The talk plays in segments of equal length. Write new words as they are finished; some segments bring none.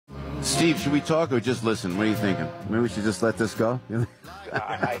Steve, should we talk or just listen? What are you thinking? Maybe we should just let this go?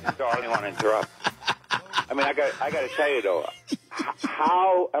 I don't want to interrupt. I mean, I got to tell you, though,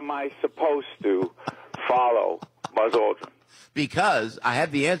 how am I supposed to follow Buzz Aldrin? Because I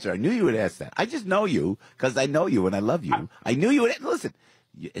have the answer. I knew you would ask that. I just know you because I know you and I love you. I knew you would. Listen,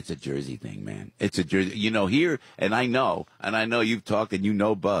 it's a Jersey thing, man. It's a Jersey. You know, here, and I know you've talked and you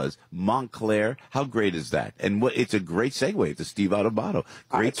know Buzz. Montclair, how great is that? And it's a great segue to Steve Adubato.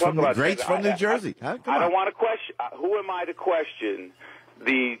 Greats from New Jersey. I don't want to question. Who am I to question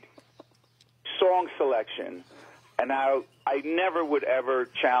the song selection? And now I never would ever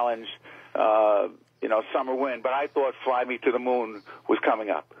challenge, Summer Wind, but I thought "Fly Me to the Moon" was coming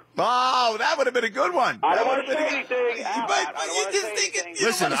up. Oh, that would have been a good one. I don't want to say anything.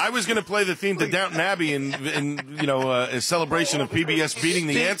 Listen, I was going to play the theme to Downton Abbey in a celebration of PBS beating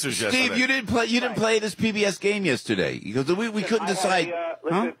the answers yesterday. Steve, you didn't play this PBS game yesterday because we couldn't decide.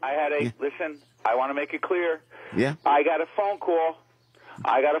 Listen, I want to make it clear. Yeah. I got a phone call.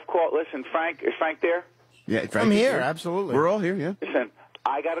 Listen, Frank, is Frank there? Yeah, Frank I'm here. Absolutely. We're all here. Yeah. Listen.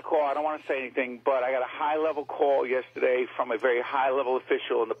 I got a call. I don't want to say anything, but I got a high-level call yesterday from a very high-level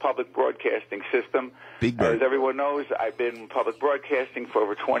official in the public broadcasting system. Big bird. As everyone knows, I've been in public broadcasting for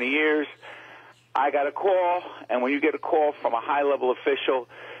over 20 years. I got a call, and when you get a call from a high-level official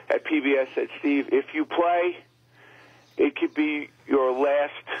at PBS, said, Steve, if you play, it could be your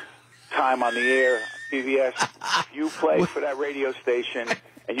last time on the air, PBS. If you play for that radio station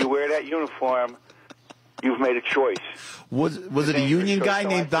and you wear that uniform, you've made a choice. Was it a union guy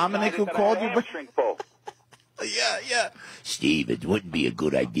named Dominic who called you? Yeah. Steve, it wouldn't be a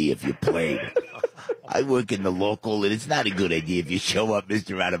good idea if you played. I work in the local, and it's not a good idea if you show up,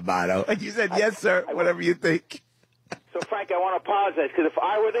 Mr. Adubato. And you said, yes, sir, whatever you think. So, Frank, I want to apologize, because if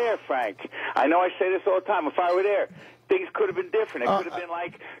I were there, Frank, I know I say this all the time, if I were there, things could have been different. It could have been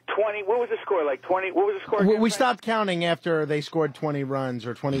like 20. What was the score? Like 20? What was the score? We stopped counting after they scored 20 runs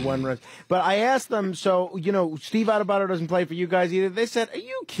or 21 runs. But I asked them, so, Steve Adubato doesn't play for you guys either. They said, are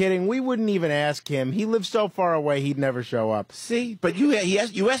you kidding? We wouldn't even ask him. He lives so far away, he'd never show up. See? But you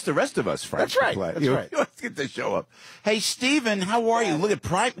asked the rest of us, Frank. That's right. To play. That's right. You get to show up. Hey, Steven, how are you? Look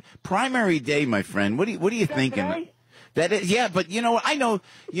at primary day, my friend. What are you thinking? Today? That is, yeah, but I know,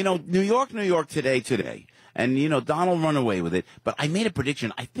 New York today. And, Donald run away with it. But I made a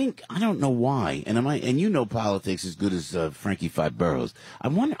prediction. I don't know why. And politics as good as Frankie Five Boroughs.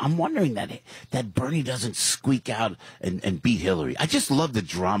 I'm wondering that Bernie doesn't squeak out and beat Hillary. I just love the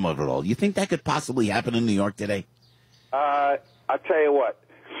drama of it all. You think that could possibly happen in New York today? I'll tell you what.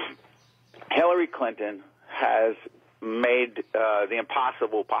 Hillary Clinton has made the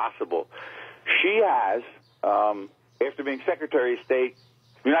impossible possible. She has, after being Secretary of State,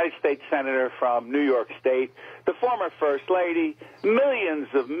 United States Senator from New York State, the former First Lady, millions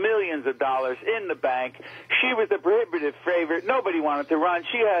of dollars in the bank. She was the prohibitive favorite. Nobody wanted to run.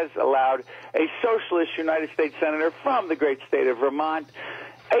 She has allowed a socialist United States Senator from the great state of Vermont,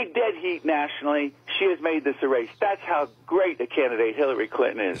 a dead heat nationally. She has made this a race. That's how great a candidate Hillary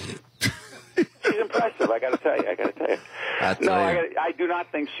Clinton is. She's impressive, I got to tell you. I do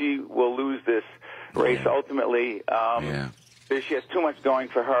not think she will lose this race ultimately. She has too much going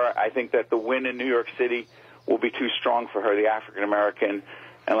for her. I think that the win in New York City will be too strong for her. The African-American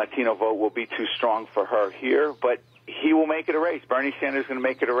and Latino vote will be too strong for her here. But he will make it a race. Bernie Sanders is going to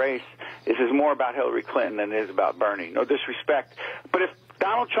make it a race. This is more about Hillary Clinton than it is about Bernie. No disrespect. But if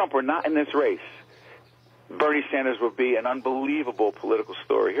Donald Trump were not in this race, Bernie Sanders would be an unbelievable political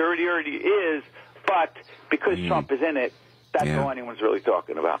story. He already is, but because Trump is in it, that's all anyone's really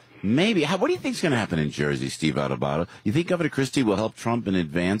talking about. Maybe. What do you think is going to happen in Jersey, Steve Adubato? You think Governor Christie will help Trump in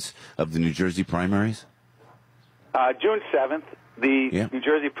advance of the New Jersey primaries? June 7th, the New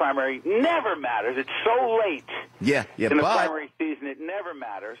Jersey primary never matters. It's so late in the primary season. It never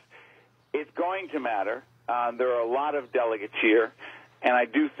matters. It's going to matter. There are a lot of delegates here, and I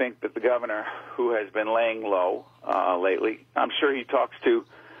do think that the governor, who has been laying low lately, I'm sure he talks to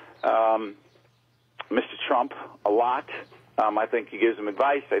Mr. Trump a lot. I think he gives him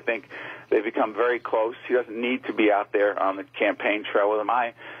advice. I think they've become very close. He doesn't need to be out there on the campaign trail with him.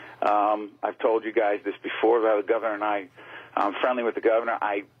 I've told you guys this before about the governor, and I'm friendly with the governor.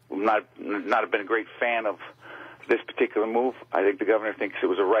 I've not been a great fan of this particular move. I think the governor thinks it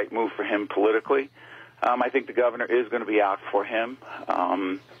was a right move for him politically. I think the governor is going to be out for him,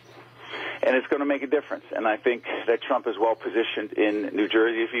 and it's going to make a difference. And I think that Trump is well positioned in New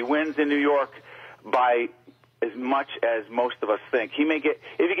Jersey. If he wins in New York by as much as most of us think,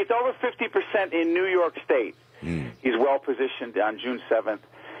 if he gets over 50% in New York State, he's well positioned on June 7th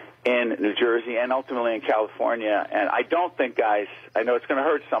in New Jersey and ultimately in California. And I don't think, guys, I know it's going to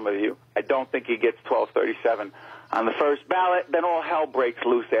hurt some of you, I don't think he gets 1237 on the first ballot. Then all hell breaks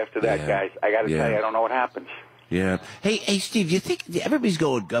loose after that, guys. I got to tell you, I don't know what happens. Yeah. Hey, Steve, you think everybody's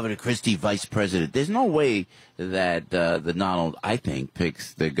going Governor Christie, vice president? There's no way that the Donald, I think,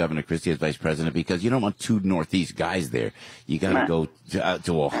 picks the Governor Christie as vice president because you don't want two Northeast guys there. You got to go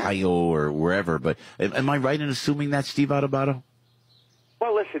to Ohio or wherever. But am I right in assuming that, Steve Adubato?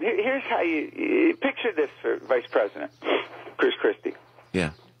 Well, listen, here's how you picture this for vice president, Chris Christie.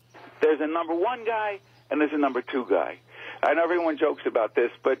 Yeah. There's a number one guy and there's a number two guy. I know everyone jokes about this,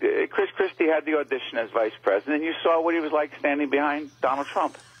 but Chris Christie had the audition as vice president. You saw what he was like standing behind Donald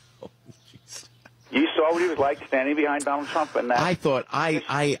Trump. Oh, jeez. You saw what he was like standing behind Donald Trump. And that I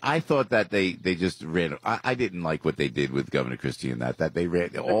thought that they just ran. I didn't like what they did with Governor Christie and that they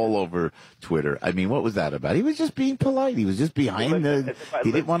ran all over Twitter. I mean, what was that about? He was just being polite. He was just behind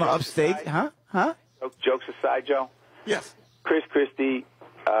he didn't want to upstage. Huh? Jokes aside, Joe. Yes. Chris Christie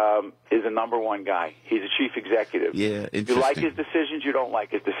is a number one guy. He's a chief executive. Yeah, interesting. You like his decisions, you don't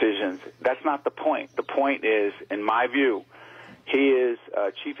like his decisions. That's not the point. The point is, in my view, he is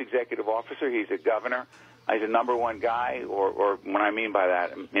a chief executive officer. He's a governor. He's a number one guy, or what I mean by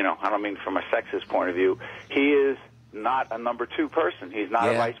that, I don't mean from a sexist point of view. He is not a number two person. He's not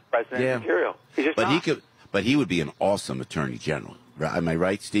a vice president material. He's just not. But he would be an awesome attorney general. Am I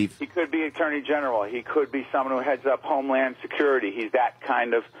right, Steve? He could be attorney general. He could be someone who heads up Homeland Security. He's that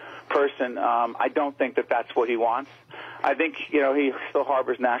kind of person. I don't think that that's what he wants. I think, he still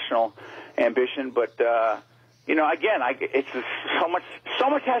harbors national ambition, but, again, it's so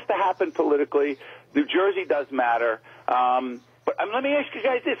much has to happen politically. New Jersey does matter. But let me ask you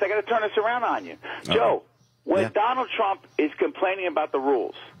guys this. I got to turn this around on you. Joe, when Donald Trump is complaining about the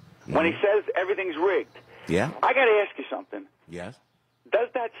rules, when he says everything's rigged, I got to ask you something. Yes. Does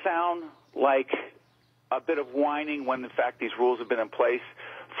that sound like a bit of whining when, in fact, these rules have been in place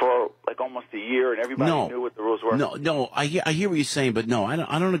for like almost a year and everybody knew what the rules were? No, I hear what you're saying, but no, I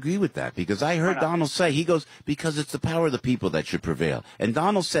don't agree with that because I heard Donald say, he goes, because it's the power of the people that should prevail. And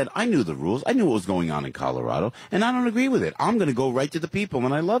Donald said, I knew the rules. I knew what was going on in Colorado, and I don't agree with it. I'm going to go right to the people,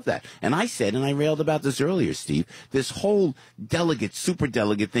 and I love that. And I said, and I railed about this earlier, Steve, this whole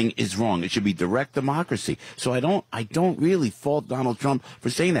superdelegate thing is wrong. It should be direct democracy. So I don't really fault Donald Trump for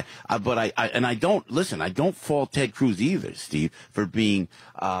saying that. But I don't fault Ted Cruz either, Steve, for being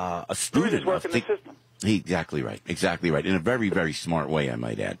a student of the system. Exactly right. In a very, very smart way, I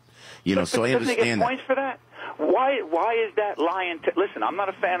might add. So I understand that. Doesn't he get points for that? Why is that lying? Listen, I'm not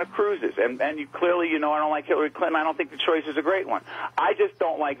a fan of Cruz's, and you clearly, I don't like Hillary Clinton. I don't think the choice is a great one. I just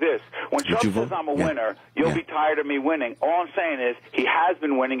don't like this. When Trump says I'm a winner, you'll be tired of me winning. All I'm saying is he has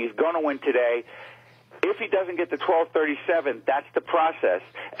been winning. He's going to win today. If he doesn't get to 1237, that's the process,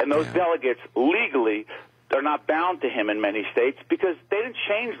 and those delegates legally are not bound to him in many states because they didn't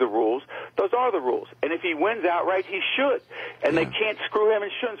change the rules. Those are the rules. And if he wins outright, he should. And they can't screw him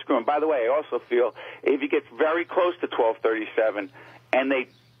and shouldn't screw him. By the way, I also feel if he gets very close to 1237 and they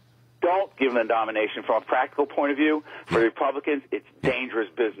don't give him the nomination from a practical point of view, for the Republicans, it's dangerous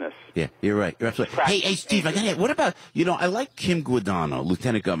business. Yeah, you're right. You're absolutely right. Hey, Steve, I got to what about, I like Kim Guadagno,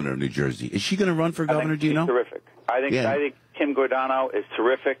 Lieutenant Governor of New Jersey. Is she going to run for governor, do you know? Terrific. I think Kim Guadagno is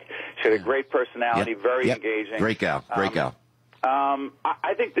terrific. She had a great personality, very engaging. Great gal.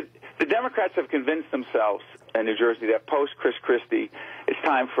 I think that the Democrats have convinced themselves in New Jersey that post Chris Christie, it's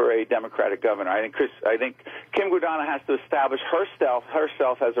time for a Democratic governor. I think Kim Guadagno has to establish herself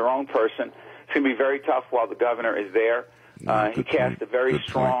as her own person. It's going to be very tough while the governor is there. He cast a very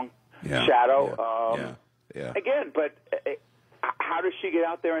strong shadow. Again, but how does she get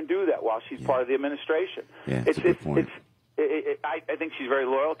out there and do that while she's part of the administration? Yeah, it's a good point. I think she's very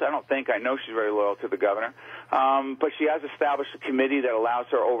loyal. I know she's very loyal to the governor. But she has established a committee that allows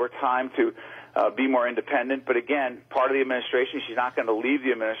her over time to be more independent. But again, part of the administration, she's not going to leave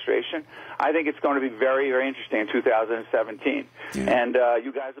the administration. I think it's going to be very, very interesting in 2017. Yeah. And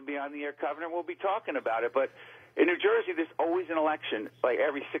you guys will be on the air, Governor. We'll be talking about it. But in New Jersey, there's always an election, like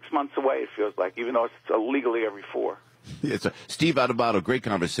every 6 months away, it feels like, even though it's legally every 4. Yes, Steve Adubato, great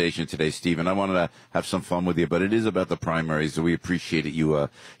conversation today, Steve, and I wanted to have some fun with you, but it is about the primaries, so we appreciated your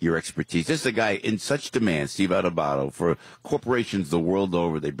expertise. This is a guy in such demand, Steve Adubato, for corporations the world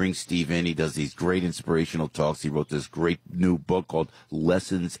over. They bring Steve in. He does these great inspirational talks. He wrote this great new book called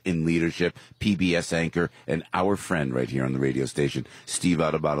Lessons in Leadership, PBS anchor, and our friend right here on the radio station, Steve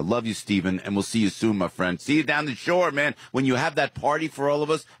Adubato. Love you, Stephen, and we'll see you soon, my friend. See you down the shore, man, when you have that party for all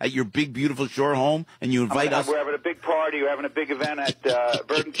of us at your big, beautiful shore home, and you invite us. We're having a big party party. We're having a big event at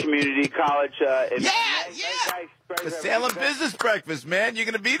Burton Community College. The Salem Business Breakfast, man. You're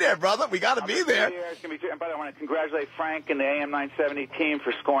going to be there, brother. We got to be there. It's gonna be, and by the way, I want to congratulate Frank and the AM970 team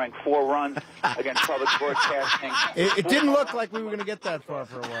for scoring 4 runs against public broadcasting. It didn't look like we were going to get that far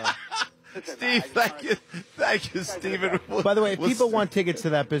for a while. Steve, thank you, Stephen. By the way, if people want tickets to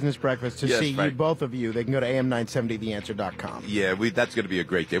that business breakfast to see Frank. you, both of you, they can go to am970theanswer.com. Yeah, that's going to be a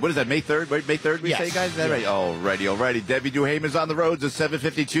great day. What is that, May 3rd? Right, May 3rd, we say, guys? Is that right? Alrighty. Debbie Duham is on the roads at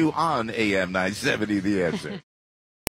 7:52 on AM 970 The Answer.